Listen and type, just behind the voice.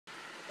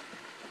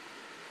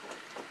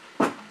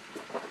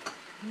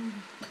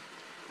I'm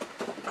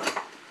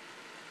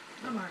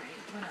alright,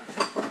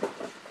 whatever.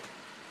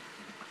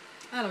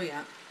 That'll be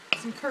it.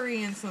 Some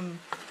curry and some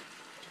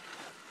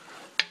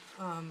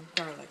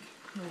garlic.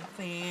 Oh,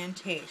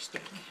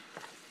 fantastic.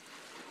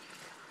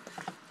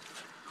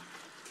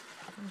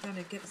 I'm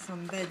gonna get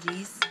some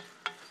veggies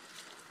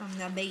from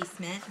the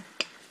basement.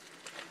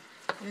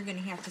 You're gonna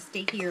have to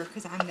stay here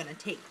because I'm gonna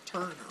take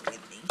Turner with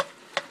me.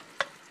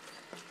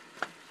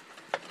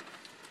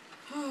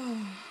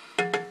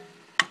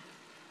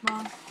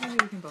 Well, maybe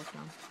we can both go.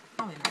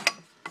 Probably not.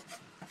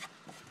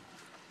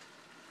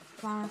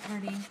 Flower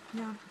party.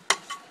 Yeah.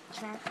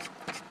 Check.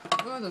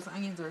 Oh, those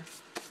onions are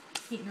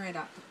heating right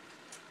up.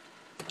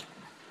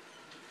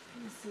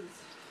 This is.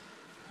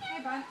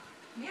 Hey, bud.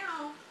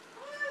 Meow.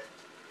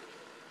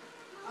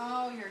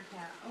 Oh, you're a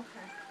cat.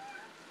 Okay.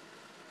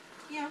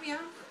 Meow, meow.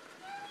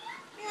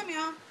 Meow,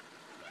 meow.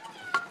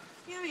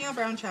 Meow, meow,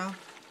 brown chow.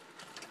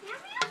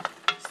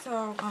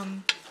 So,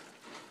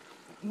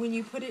 when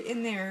you put it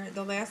in there,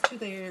 the last 2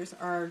 layers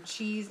are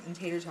cheese and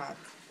tater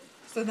tots.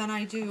 So then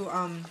I do,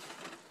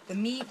 the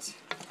meat.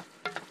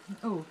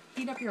 Oh,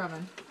 heat up your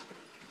oven.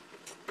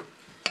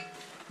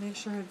 Make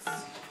sure it's...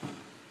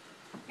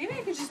 Maybe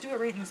I could just do it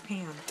right in this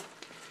pan.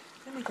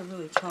 I make a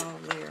really tall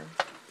layer.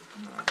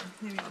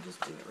 Maybe I'll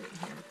just do it right in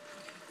here.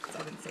 It's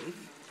oven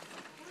safe.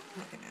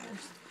 Nothing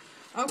matters.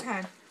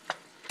 Okay.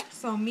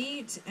 So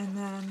meat, and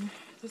then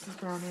this is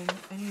browning.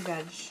 I need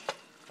veg.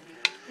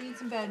 I need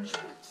some veg.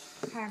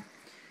 Okay.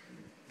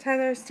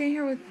 Tyler, stay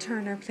here with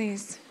Turner,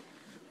 please.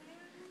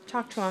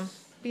 Talk to him.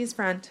 Be his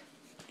friend.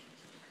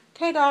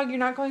 Okay, dog, you're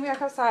not going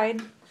back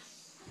outside.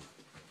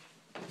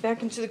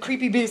 Back into the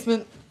creepy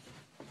basement.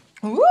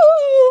 Woo!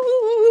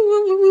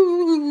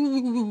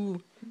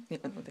 Yeah,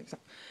 I don't think so.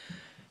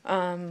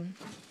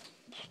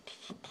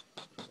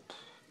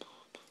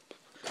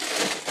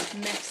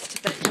 Mixed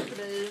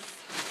vegetables.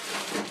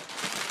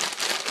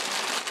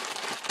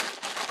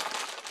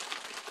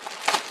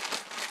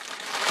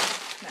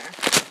 There.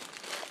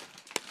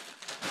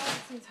 Well,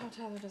 since how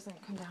Tyler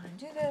doesn't come down and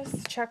do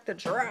this, check the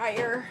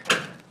dryer.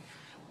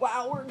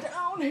 Wow, we're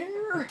down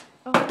here.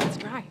 Oh, it's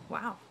dry.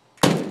 Wow.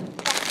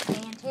 That's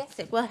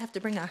fantastic. We'll have to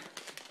bring a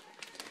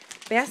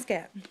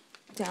basket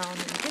down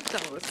and get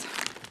those.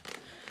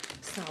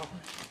 So,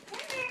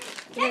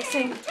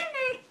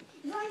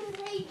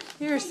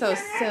 you're so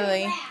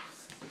silly.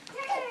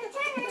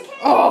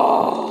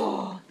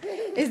 Oh,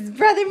 is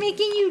brother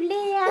making you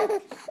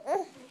laugh?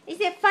 Is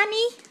it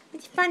funny?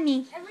 It's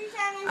funny. Every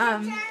time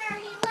I say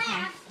Turner, he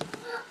laughs.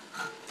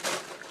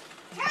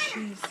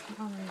 Jeez,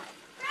 all right.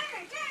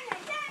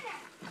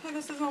 Okay,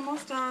 this is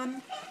almost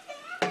done.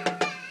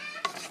 That's...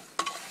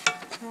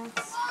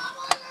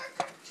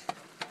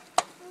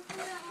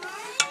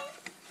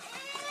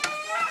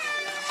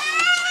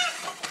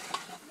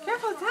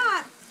 Careful, it's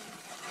hot.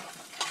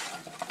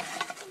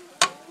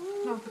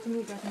 No, put the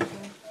meat back in the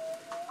fridge.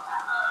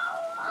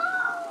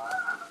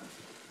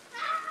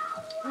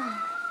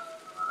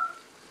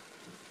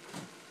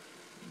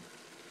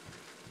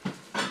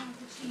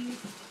 Cheese.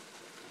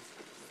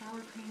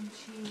 Sour cream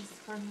cheese.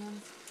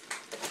 Onions.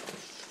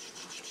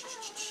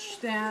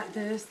 That,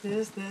 this,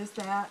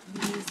 that,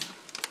 these.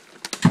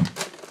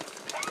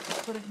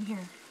 Put it in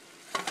here.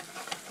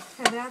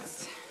 Okay,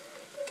 that's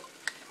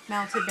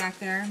melted back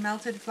there.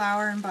 Melted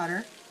flour and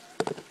butter.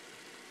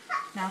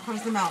 Now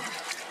comes the milk.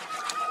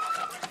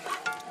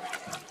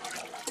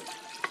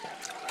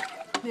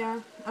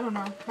 Yeah, I don't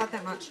know. Not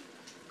that much.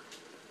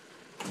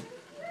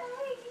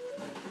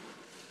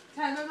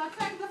 Tyler, let's not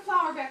get the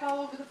flour back all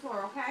over the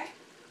floor, okay? I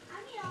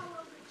mean all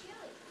over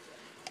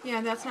Chewy.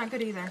 Yeah, that's not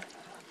good either.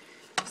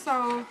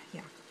 So,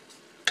 yeah.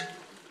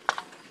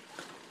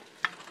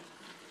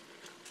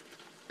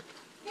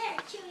 There,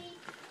 Chewy.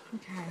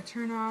 Okay,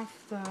 turn off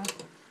the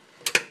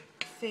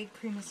fake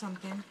cream of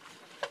something.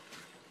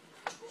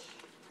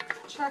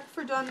 Check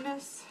for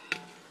doneness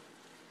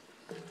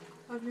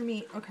of your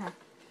meat. Okay.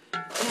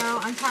 Now,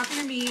 on top of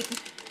your meat,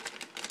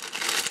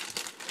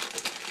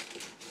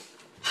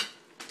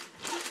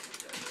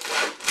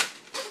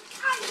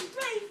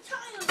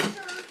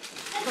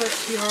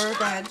 put your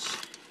veg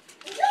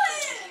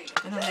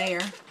in a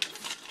layer.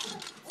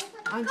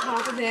 On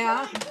top of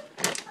that,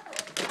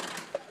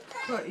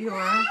 put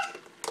your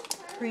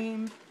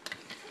cream,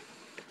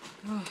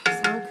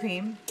 sour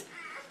cream.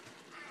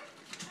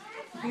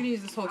 I'm going to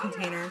use this whole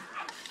container.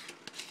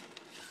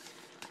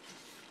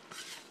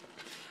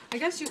 I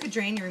guess you could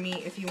drain your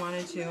meat if you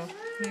wanted to.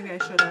 Maybe I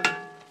should have.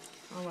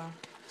 Oh well.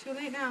 Too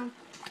late now.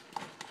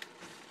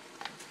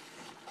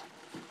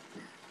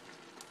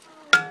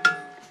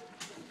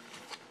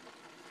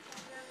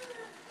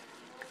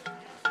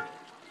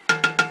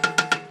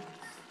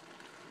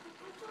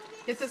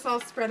 Get this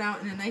all spread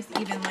out in a nice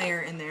even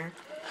layer in there.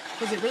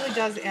 Because it really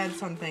does add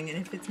something.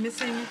 And if it's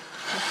missing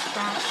the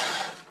spot,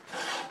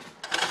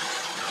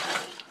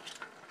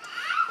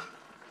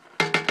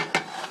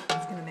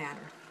 it's going to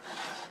matter.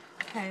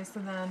 Okay, so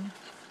then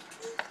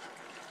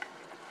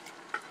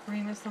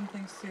cream of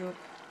something soup.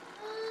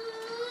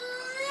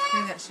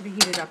 Maybe that should be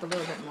heated up a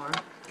little bit more.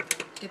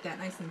 Get that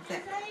nice and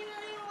thick. I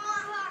really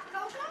want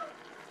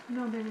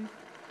No, baby.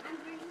 I'm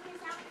bringing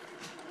this out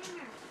for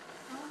dinner.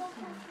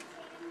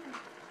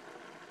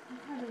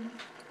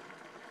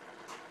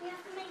 You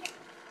have to make it.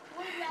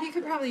 You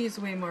could probably use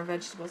way more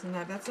vegetables than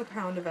that. That's a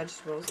pound of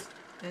vegetables.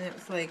 And it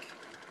was like,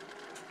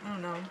 I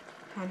don't know,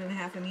 pound and a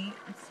half of meat.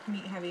 It's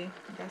meat heavy,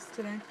 I guess,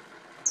 today.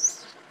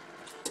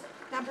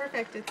 Not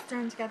perfect. It's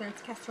thrown together.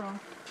 It's casserole.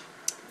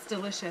 It's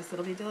delicious.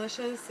 It'll be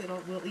delicious.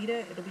 We'll eat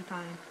it. It'll be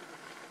fine.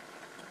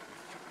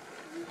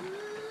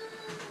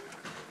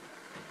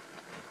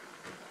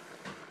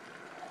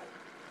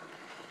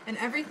 And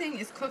everything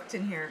is cooked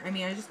in here. I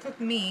mean, I just cooked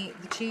meat.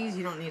 The cheese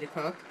you don't need to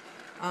cook.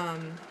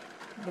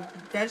 The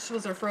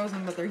vegetables are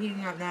frozen, but they're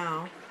heating up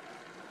now.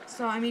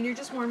 So, I mean, you're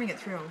just warming it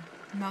through.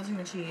 Melting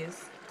the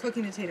cheese.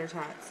 Cooking the tater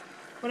tots.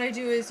 What I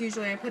do is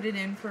usually I put it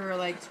in for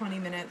like 20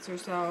 minutes or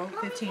so.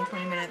 15,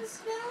 20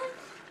 minutes.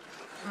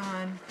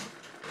 On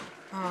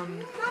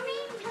Mommy,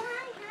 can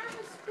I have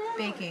a spoon?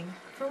 baking.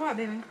 For what,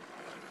 baby?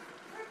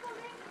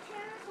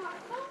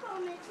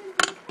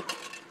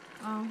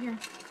 Oh, here.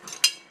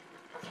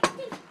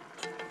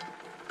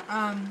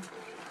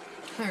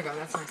 There we go.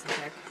 That's nice and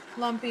thick.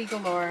 Lumpy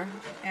galore.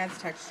 Adds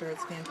texture.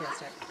 It's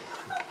fantastic.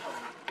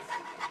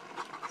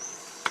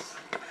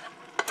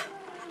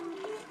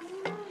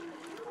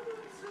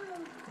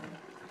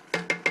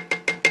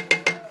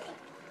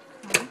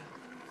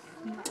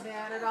 Not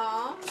bad at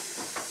all.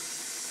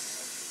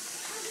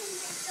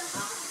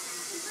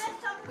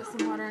 Put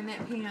some water in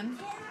that pan.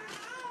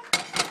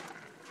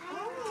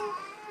 Oh.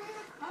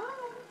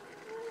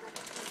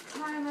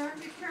 Tyler,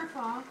 be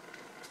careful.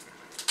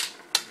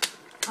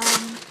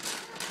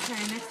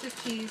 Okay, next is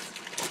cheese.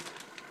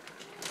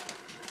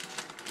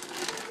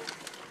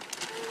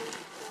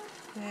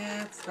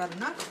 That's about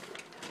enough.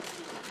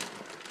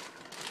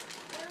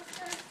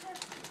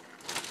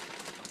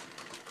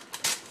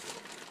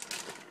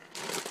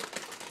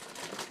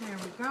 There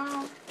we go.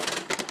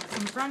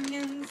 Some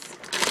onions.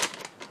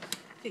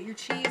 Get your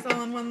cheese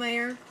all in one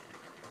layer.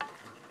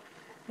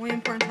 Muy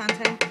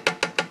importante.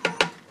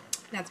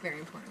 That's very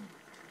important.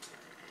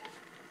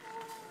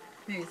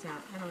 Maybe it's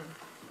not. I don't know.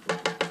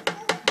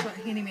 That's what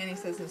Handy Manny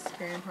says is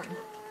very important.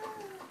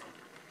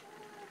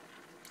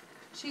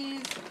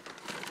 Cheese.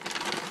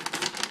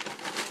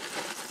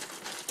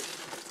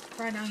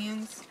 Fried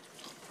onions.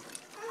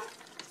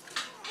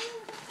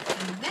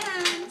 And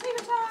then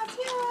tater tots.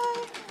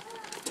 Yay!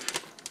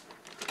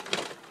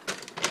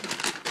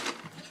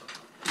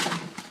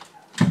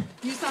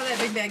 You saw that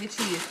big bag of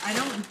cheese. I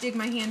don't dig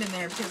my hand in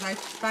there because I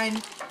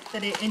find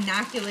that it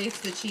inoculates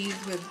the cheese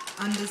with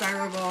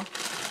undesirable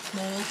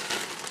mold.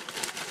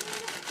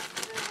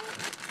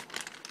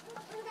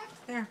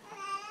 There.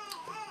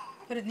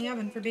 Put it in the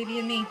oven for baby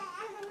and me.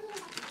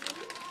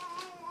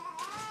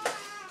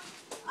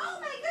 Oh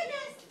my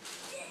goodness!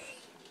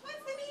 What's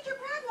the major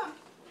problem?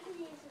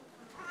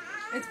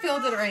 It's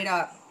filled it right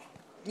up.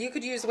 You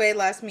could use way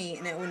less meat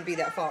and it wouldn't be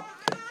that full.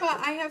 But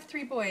I have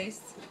 3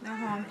 boys at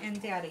home and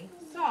daddy.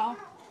 So,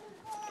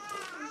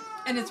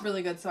 and it's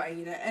really good, so I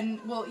eat it. And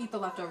we'll eat the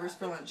leftovers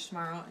for lunch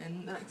tomorrow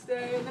and the next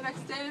day and the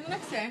next day and the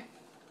next day.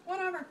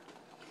 Whatever.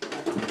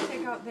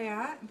 Take out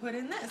that and put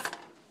in this.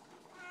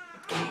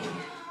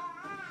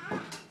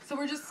 So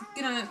we're just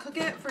gonna cook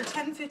it for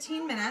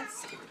 10-15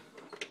 minutes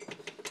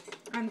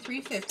on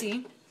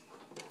 350.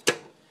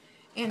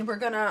 And we're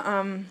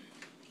gonna,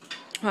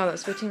 wow,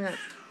 that's 15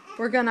 minutes.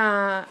 We're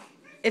gonna,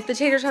 if the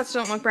tater tots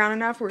don't look brown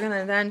enough, we're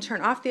gonna then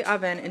turn off the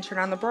oven and turn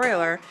on the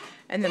broiler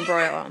and then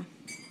broil them.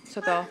 So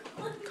they'll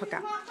cook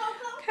out.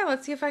 Okay,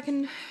 let's see if I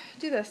can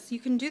do this. You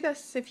can do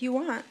this if you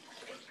want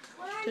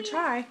to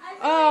try.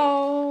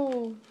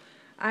 Oh,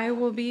 I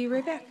will be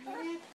right back.